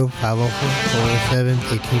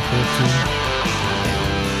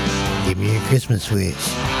 504-407-1814. Give me a Christmas wish.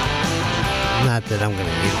 Not that I'm gonna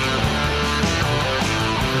get it.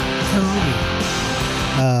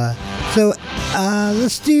 So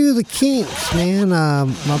let's do the Kinks, man.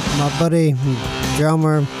 My buddy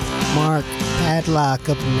drummer Mark Padlock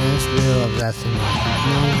up in Nashville, I was asking him,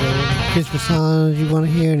 what Christmas songs you want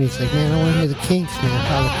to hear? And he's like, man, I want to hear the Kinks, man.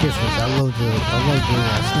 Father Christmas. I love doing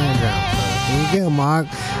snare drum. So here you go, Mark.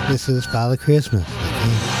 This is Father Christmas. The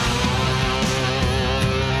Kinks.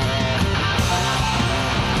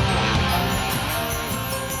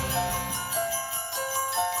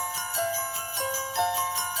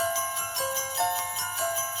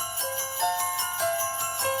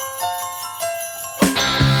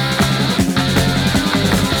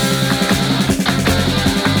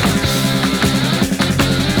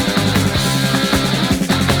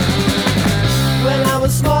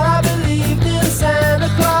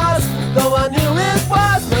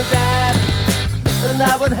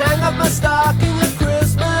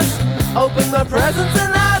 Presents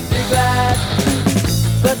and I'd be glad.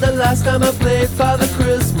 But the last time I played Father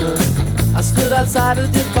Christmas, I stood outside a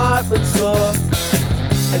department store.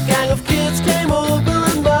 A gang of kids came over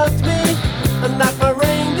and mugged me and knocked my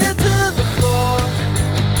reindeer to the floor.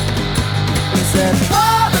 He said,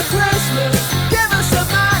 Father Christmas, give us some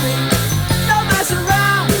money. Don't mess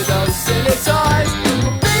around with those silly toys.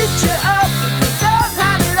 We'll beat you up if you don't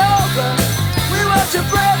hand it over. We want your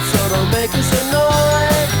bread, so don't make us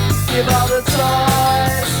annoyed. Give all the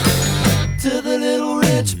toys to the little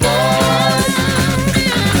rich boys.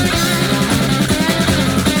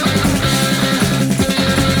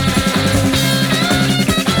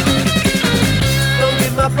 Don't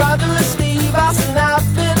give my brother a Steve Austin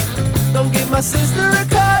outfit. Don't give my sister a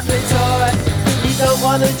cuddly toy. We don't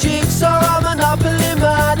want a jigsaw or Monopoly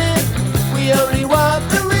money. We only want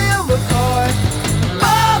the real McCoy.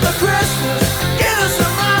 Father Christmas, give us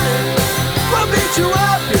some money. We'll beat you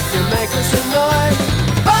up if you make us annoyed.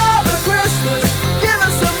 Father Christmas, give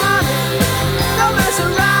us some money. Don't mess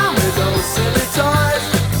around with those silly toys.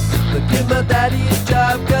 But give my daddy a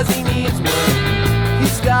job cause he needs one.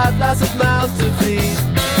 He's got lots of mouths to feed.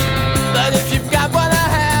 But if you've got one, I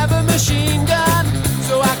have a machine gun,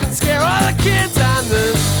 so I can scare all the kids on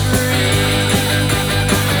the street.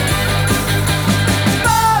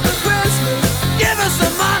 Father Christmas, give us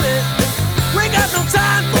some money. We got no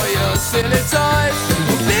time for your silly toys.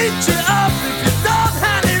 We'll beat you up if you don't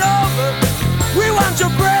hand it over. We want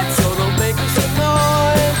your bread, so don't make us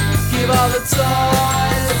annoyed. Give all the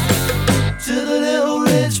toys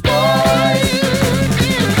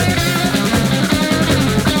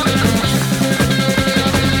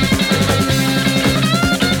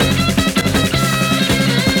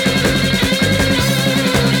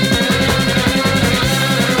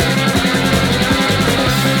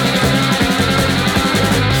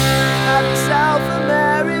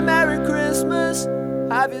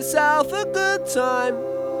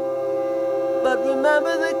But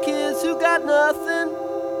remember the kids who got nothing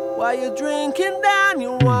while you're drinking down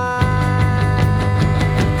your wine.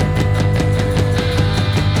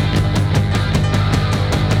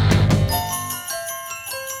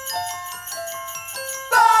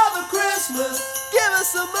 Father Christmas, give us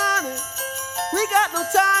some money. We got no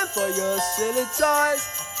time for your silly toys.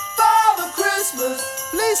 Father Christmas,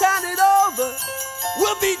 please hand it over.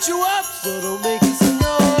 We'll beat you up, so don't make us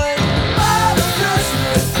annoyed. Father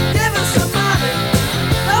Christmas, give us some money.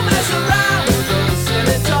 Don't mess around with those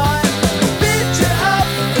silly toys. Beat you up,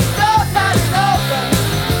 don't hand it over.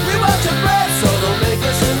 We want your bread, so don't make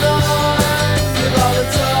us annoyed. Give all the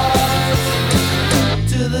toys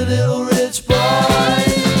to the little rich boy.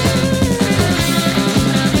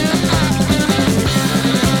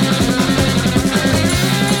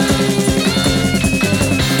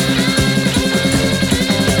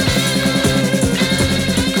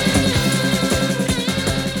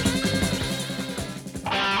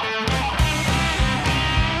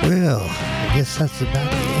 Well, I guess that's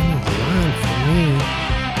about the end of the line for me.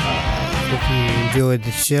 Hope you enjoyed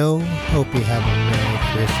the show. Hope you have a Merry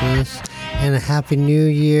Christmas and a Happy New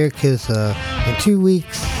Year, because in 2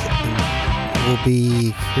 weeks will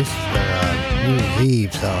be New Year's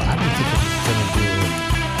Eve, so I don't think I'm going to do it.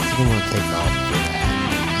 I think I'm going to take off for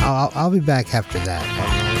that. I'll be back after that.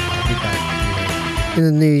 I'll be back in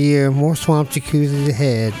the new year. More Swamp Jacuzzi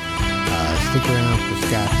ahead. Stick around for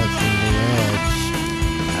Scott Hudson the Edge.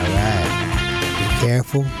 Alright, be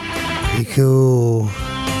careful, be cool.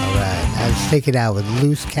 Alright, let's take it out with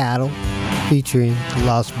Loose Cattle featuring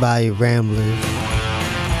Lost Bayou Ramblers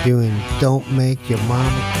doing Don't Make Your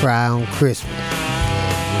Mama Cry on Christmas.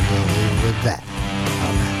 And we're gonna leave it with that.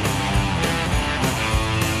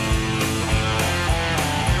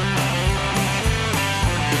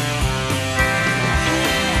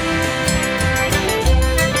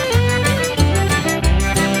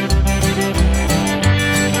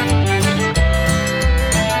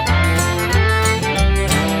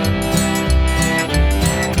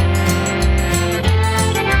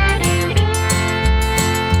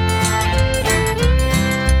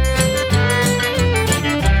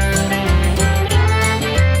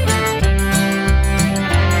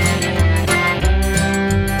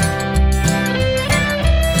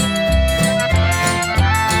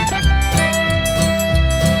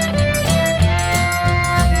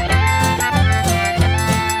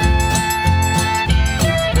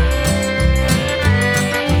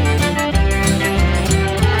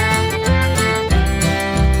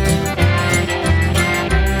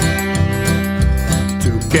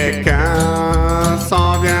 Quelqu'un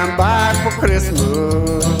s'en vient back for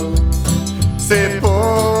Christmas. C'est pour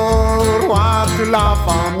toi, toute la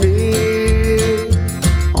famille.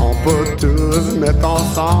 On peut tous mettre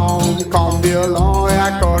ensemble comme violon et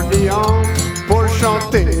accordéon pour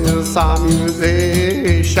chanter,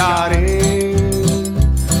 s'amuser et charrer.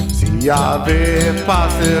 S'il y avait pas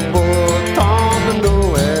ce beau temps de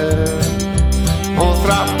Noël, on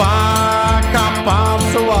sera pas capable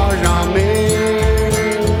de voir jamais.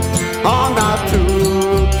 On a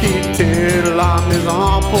tout quitté la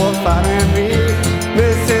maison pour faire un vie,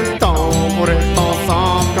 mais c'est le temps pour être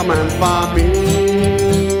ensemble comme une famille.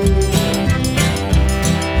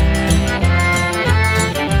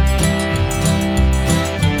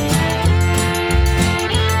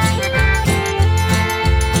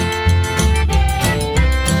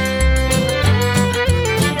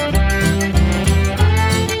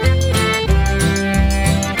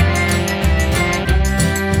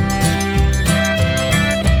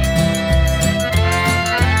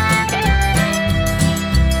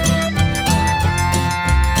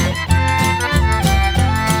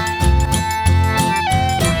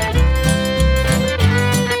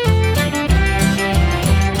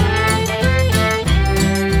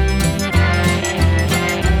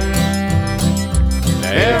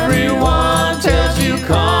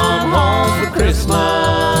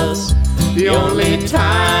 The only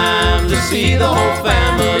time to see the whole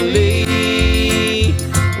family.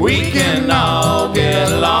 We can all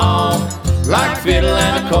get along like fiddle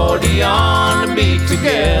and accordion and be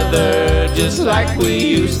together just like we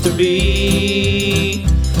used to be.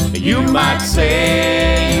 You might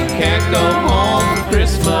say you can't go